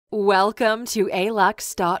Welcome to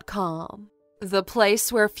Alux.com, the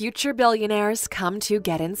place where future billionaires come to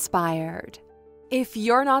get inspired. If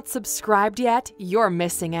you're not subscribed yet, you're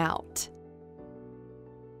missing out.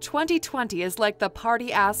 2020 is like the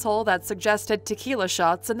party asshole that suggested tequila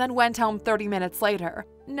shots and then went home 30 minutes later.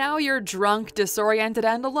 Now you're drunk, disoriented,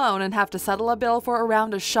 and alone and have to settle a bill for a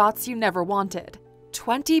round of shots you never wanted.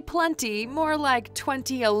 20 plenty, more like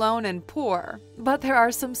 20 alone and poor. But there are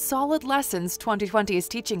some solid lessons 2020 is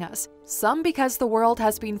teaching us. Some because the world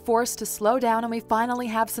has been forced to slow down and we finally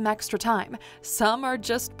have some extra time. Some are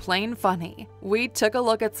just plain funny. We took a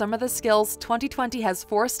look at some of the skills 2020 has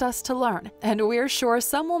forced us to learn, and we're sure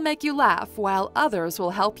some will make you laugh while others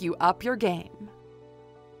will help you up your game.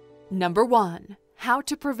 Number 1. How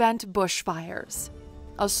to prevent bushfires.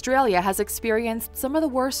 Australia has experienced some of the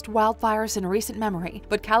worst wildfires in recent memory,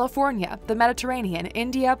 but California, the Mediterranean,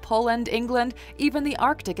 India, Poland, England, even the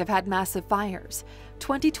Arctic have had massive fires.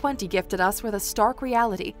 2020 gifted us with a stark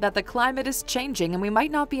reality that the climate is changing and we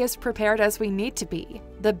might not be as prepared as we need to be.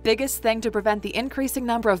 The biggest thing to prevent the increasing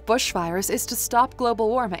number of bushfires is to stop global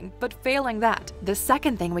warming, but failing that, the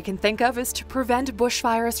second thing we can think of is to prevent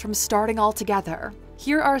bushfires from starting altogether.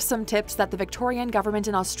 Here are some tips that the Victorian government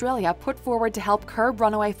in Australia put forward to help curb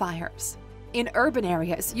runaway fires. In urban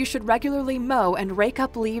areas, you should regularly mow and rake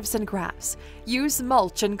up leaves and grass. Use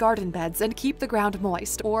mulch in garden beds and keep the ground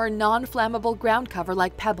moist, or non-flammable ground cover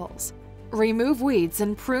like pebbles. Remove weeds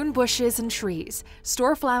and prune bushes and trees.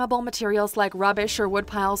 Store flammable materials like rubbish or wood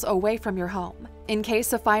piles away from your home. In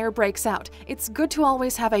case a fire breaks out, it's good to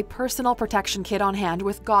always have a personal protection kit on hand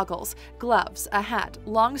with goggles, gloves, a hat,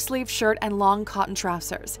 long-sleeve shirt, and long cotton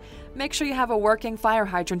trousers. Make sure you have a working fire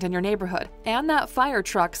hydrant in your neighborhood and that fire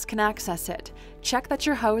trucks can access it. Check that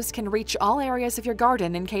your hose can reach all areas of your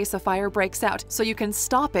garden in case a fire breaks out so you can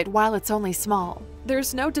stop it while it's only small.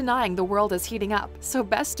 There's no denying the world is heating up, so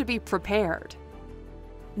best to be prepared.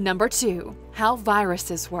 Number 2. How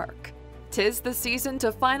viruses work. 'Tis the season to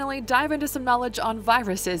finally dive into some knowledge on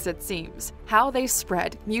viruses, it seems. How they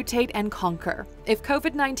spread, mutate, and conquer. If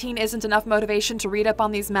COVID-19 isn't enough motivation to read up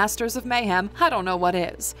on these masters of mayhem, I don't know what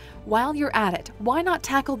is. While you're at it, why not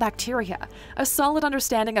tackle bacteria? A solid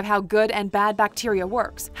understanding of how good and bad bacteria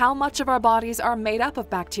works, how much of our bodies are made up of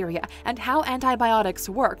bacteria, and how antibiotics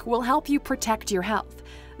work will help you protect your health.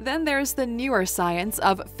 Then there's the newer science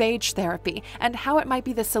of phage therapy and how it might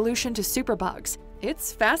be the solution to superbugs.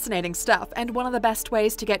 It's fascinating stuff, and one of the best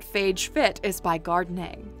ways to get phage fit is by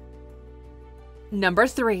gardening. Number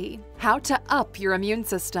 3. How to up your immune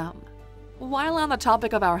system. While on the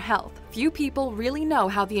topic of our health, few people really know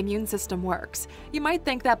how the immune system works. You might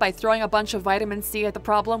think that by throwing a bunch of vitamin C at the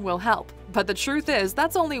problem will help, but the truth is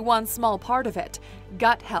that's only one small part of it.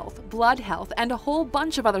 Gut health, blood health, and a whole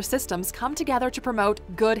bunch of other systems come together to promote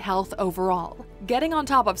good health overall. Getting on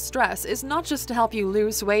top of stress is not just to help you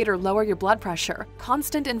lose weight or lower your blood pressure.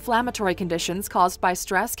 Constant inflammatory conditions caused by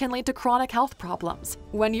stress can lead to chronic health problems.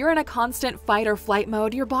 When you're in a constant fight or flight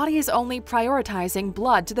mode, your body is only prioritizing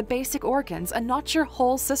blood to the basic organs and not your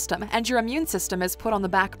whole system, and your immune system is put on the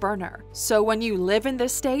back burner. So when you live in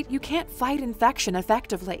this state, you can't fight infection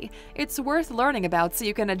effectively. It's worth learning about so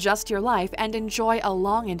you can adjust your life and enjoy a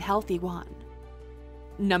long and healthy one.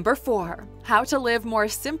 Number 4. How to live more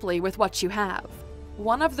simply with what you have.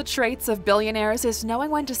 One of the traits of billionaires is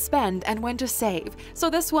knowing when to spend and when to save, so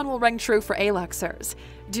this one will ring true for Aluxers.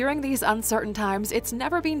 During these uncertain times, it's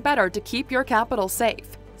never been better to keep your capital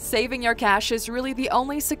safe. Saving your cash is really the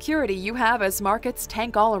only security you have as markets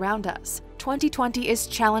tank all around us. 2020 is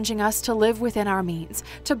challenging us to live within our means,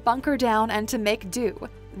 to bunker down and to make do.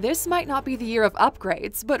 This might not be the year of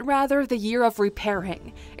upgrades, but rather the year of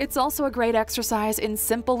repairing. It's also a great exercise in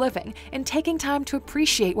simple living, in taking time to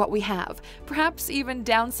appreciate what we have, perhaps even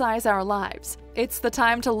downsize our lives. It's the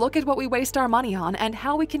time to look at what we waste our money on and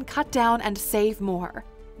how we can cut down and save more.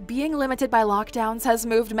 Being limited by lockdowns has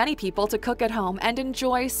moved many people to cook at home and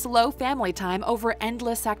enjoy slow family time over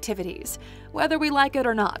endless activities. Whether we like it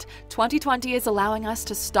or not, 2020 is allowing us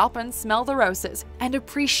to stop and smell the roses and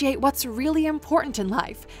appreciate what's really important in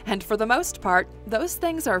life, and for the most part, those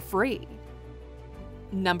things are free.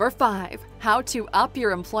 Number 5. How to up your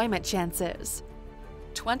employment chances.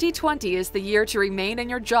 2020 is the year to remain in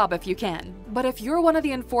your job if you can. But if you're one of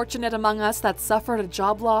the unfortunate among us that suffered a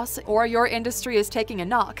job loss or your industry is taking a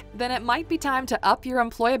knock, then it might be time to up your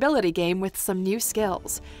employability game with some new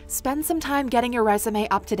skills. Spend some time getting your resume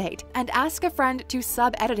up to date and ask a friend to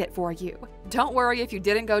sub-edit it for you. Don't worry if you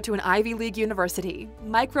didn't go to an Ivy League university.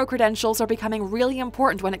 Micro-credentials are becoming really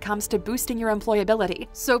important when it comes to boosting your employability,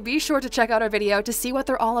 so be sure to check out our video to see what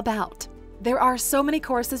they're all about. There are so many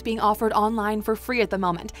courses being offered online for free at the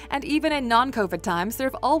moment, and even in non-COVID times, there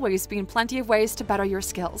have always been plenty of ways to better your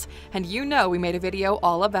skills, and you know we made a video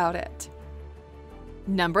all about it.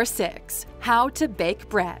 Number 6. How to bake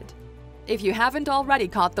bread. If you haven't already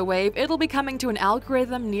caught the wave, it'll be coming to an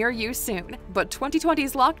algorithm near you soon. But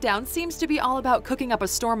 2020's lockdown seems to be all about cooking up a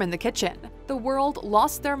storm in the kitchen. The world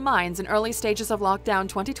lost their minds in early stages of lockdown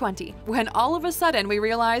 2020, when all of a sudden we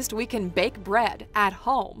realized we can bake bread at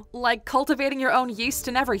home, like cultivating your own yeast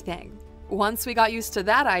and everything. Once we got used to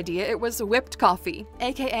that idea, it was whipped coffee,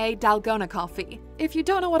 aka Dalgona coffee. If you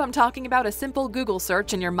don't know what I'm talking about, a simple Google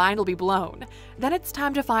search and your mind will be blown. Then it's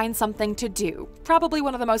time to find something to do. Probably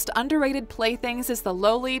one of the most underrated playthings is the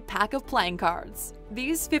lowly pack of playing cards.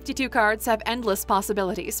 These 52 cards have endless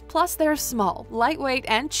possibilities, plus they're small, lightweight,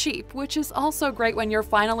 and cheap, which is also great when you're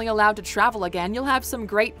finally allowed to travel again. You'll have some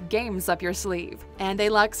great games up your sleeve. And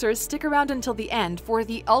Aluxers, stick around until the end for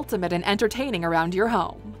the ultimate in entertaining around your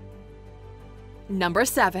home. Number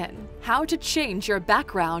 7. How to change your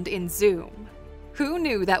background in Zoom. Who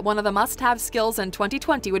knew that one of the must-have skills in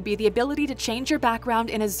 2020 would be the ability to change your background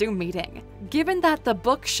in a Zoom meeting? Given that the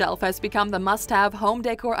bookshelf has become the must-have home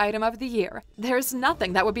decor item of the year, there's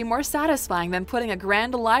nothing that would be more satisfying than putting a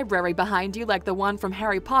grand library behind you like the one from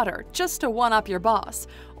Harry Potter, just to one-up your boss.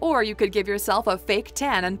 Or you could give yourself a fake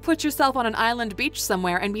tan and put yourself on an island beach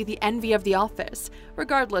somewhere and be the envy of the office.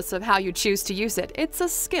 Regardless of how you choose to use it, it's a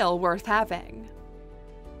skill worth having.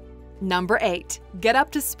 Number 8. Get up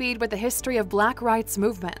to speed with the history of Black rights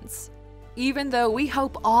movements. Even though we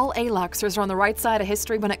hope all Aluxers are on the right side of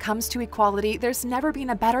history when it comes to equality, there's never been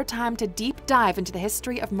a better time to deep dive into the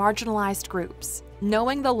history of marginalized groups.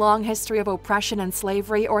 Knowing the long history of oppression and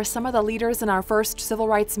slavery, or some of the leaders in our first civil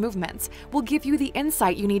rights movements, will give you the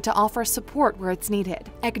insight you need to offer support where it's needed.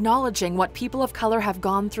 Acknowledging what people of color have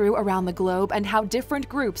gone through around the globe and how different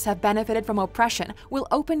groups have benefited from oppression will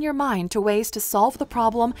open your mind to ways to solve the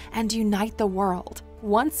problem and unite the world.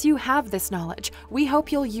 Once you have this knowledge, we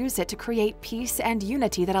hope you'll use it to create peace and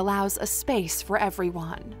unity that allows a space for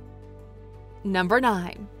everyone. Number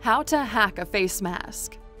 9. How to hack a face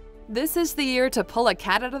mask. This is the year to pull a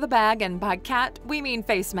cat out of the bag, and by cat, we mean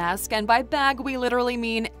face mask, and by bag, we literally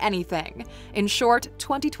mean anything. In short,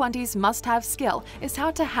 2020's must-have skill is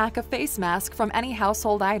how to hack a face mask from any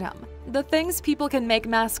household item. The things people can make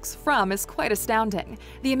masks from is quite astounding.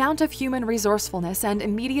 The amount of human resourcefulness and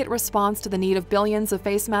immediate response to the need of billions of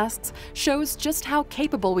face masks shows just how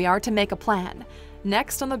capable we are to make a plan.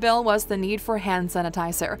 Next on the bill was the need for hand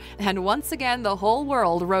sanitizer, and once again the whole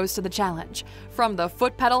world rose to the challenge. From the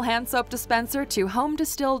foot pedal hand soap dispenser to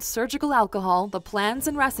home-distilled surgical alcohol, the plans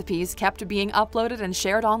and recipes kept being uploaded and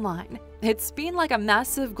shared online. It's been like a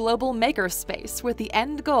massive global makerspace with the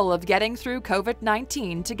end goal of getting through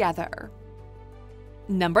COVID-19 together.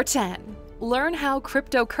 Number 10. Learn how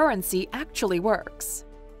cryptocurrency actually works.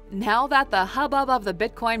 Now that the hubbub of the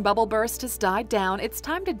Bitcoin bubble burst has died down, it's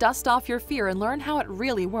time to dust off your fear and learn how it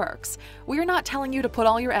really works. We're not telling you to put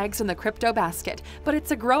all your eggs in the crypto basket, but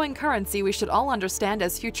it's a growing currency we should all understand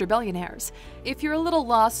as future billionaires. If you're a little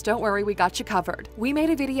lost, don't worry, we got you covered. We made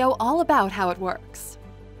a video all about how it works.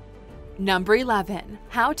 Number 11.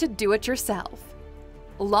 How to do it yourself.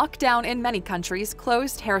 Lockdown in many countries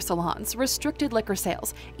closed hair salons, restricted liquor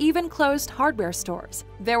sales, even closed hardware stores.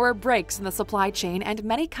 There were breaks in the supply chain, and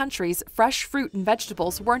many countries' fresh fruit and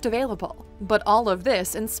vegetables weren't available. But all of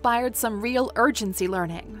this inspired some real urgency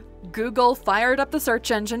learning. Google fired up the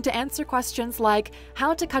search engine to answer questions like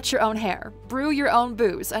how to cut your own hair, brew your own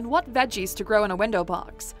booze, and what veggies to grow in a window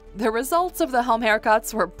box. The results of the home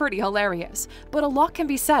haircuts were pretty hilarious, but a lot can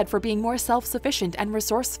be said for being more self-sufficient and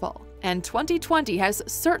resourceful. And 2020 has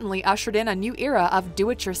certainly ushered in a new era of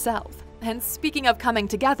do-it-yourself. And speaking of coming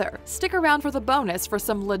together, stick around for the bonus for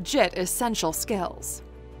some legit essential skills.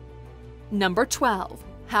 Number 12.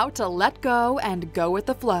 How to let go and go with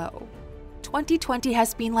the flow. 2020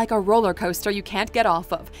 has been like a roller coaster you can't get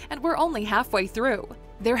off of, and we're only halfway through.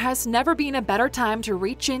 There has never been a better time to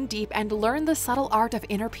reach in deep and learn the subtle art of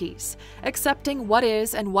inner peace. Accepting what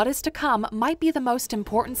is and what is to come might be the most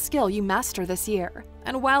important skill you master this year.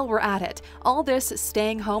 And while we're at it, all this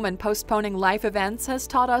staying home and postponing life events has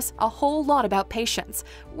taught us a whole lot about patience,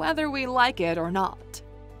 whether we like it or not.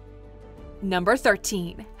 Number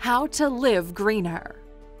 13. How to live greener.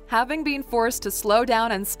 Having been forced to slow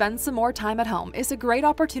down and spend some more time at home is a great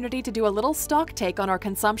opportunity to do a little stock take on our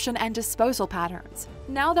consumption and disposal patterns.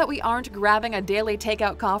 Now that we aren't grabbing a daily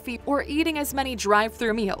takeout coffee or eating as many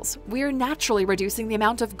drive-through meals, we're naturally reducing the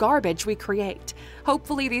amount of garbage we create.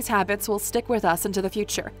 Hopefully these habits will stick with us into the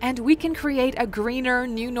future, and we can create a greener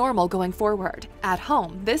new normal going forward. At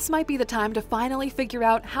home, this might be the time to finally figure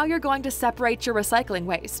out how you're going to separate your recycling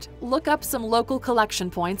waste. Look up some local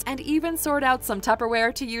collection points and even sort out some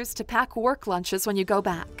Tupperware to use to pack work lunches when you go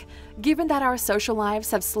back. Given that our social lives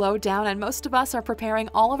have slowed down and most of us are preparing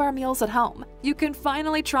all of our meals at home, you can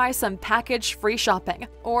finally try some package-free shopping,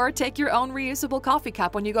 or take your own reusable coffee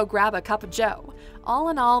cup when you go grab a cup of joe. All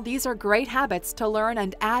in all, these are great habits to learn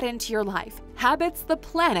and add into your life. Habits the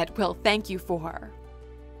planet will thank you for.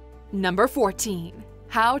 Number 14.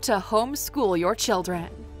 How to homeschool your children.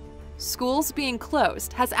 Schools being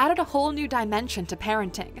closed has added a whole new dimension to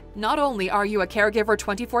parenting. Not only are you a caregiver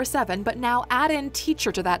 24/7, but now add in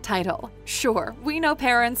teacher to that title. Sure, we know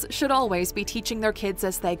parents should always be teaching their kids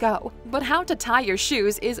as they go, but how to tie your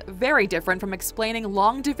shoes is very different from explaining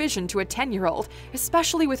long division to a 10-year-old,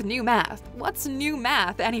 especially with new math. What's new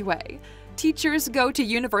math anyway? Teachers go to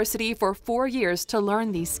university for 4 years to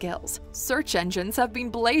learn these skills. Search engines have been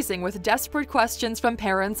blazing with desperate questions from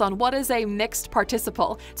parents on what is a mixed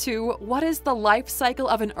participle to what is the life cycle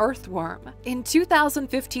of an earthworm. In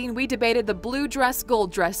 2015, we debated the blue dress,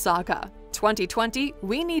 gold dress saga. 2020,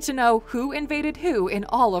 we need to know who invaded who in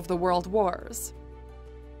all of the world wars.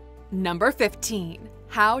 Number 15.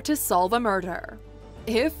 How to solve a murder.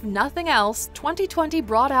 If nothing else, 2020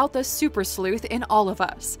 brought out the super sleuth in all of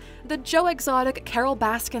us. The Joe Exotic Carol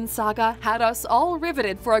Baskin saga had us all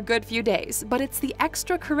riveted for a good few days, but it's the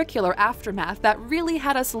extracurricular aftermath that really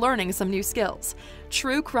had us learning some new skills.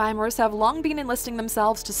 True crimers have long been enlisting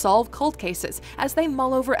themselves to solve cold cases as they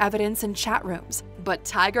mull over evidence in chat rooms. But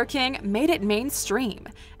Tiger King made it mainstream.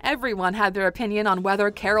 Everyone had their opinion on whether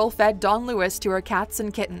Carol fed Dawn Lewis to her cats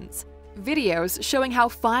and kittens. Videos showing how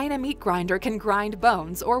fine a meat grinder can grind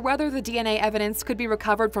bones or whether the DNA evidence could be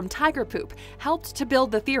recovered from tiger poop helped to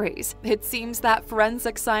build the theories. It seems that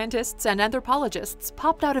forensic scientists and anthropologists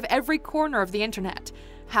popped out of every corner of the internet.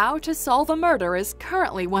 How to solve a murder is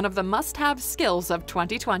currently one of the must-have skills of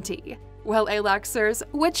 2020. Well, Aluxers,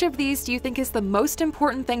 which of these do you think is the most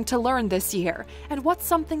important thing to learn this year? And what's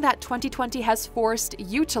something that 2020 has forced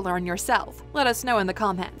you to learn yourself? Let us know in the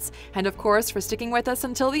comments. And of course, for sticking with us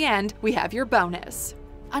until the end, we have your bonus.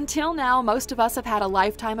 Until now, most of us have had a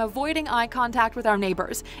lifetime avoiding eye contact with our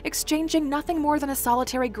neighbors, exchanging nothing more than a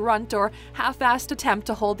solitary grunt or half-assed attempt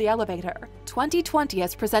to hold the elevator. 2020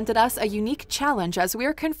 has presented us a unique challenge as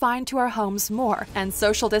we're confined to our homes more, and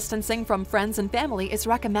social distancing from friends and family is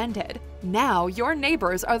recommended. Now, your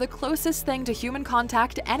neighbors are the closest thing to human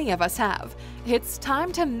contact any of us have. It's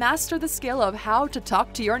time to master the skill of how to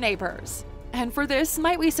talk to your neighbors. And for this,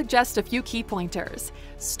 might we suggest a few key pointers?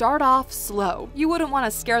 Start off slow. You wouldn't want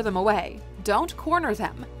to scare them away. Don't corner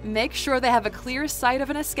them. Make sure they have a clear sight of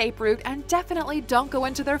an escape route, and definitely don't go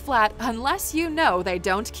into their flat unless you know they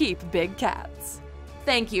don't keep big cats.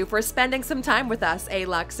 Thank you for spending some time with us,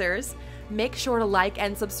 Aluxers. Make sure to like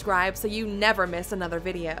and subscribe so you never miss another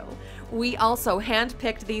video. We also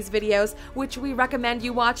handpicked these videos, which we recommend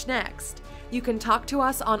you watch next. You can talk to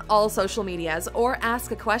us on all social medias or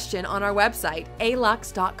ask a question on our website,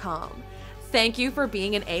 Alux.com. Thank you for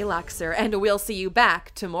being an Aluxer, and we'll see you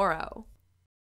back tomorrow.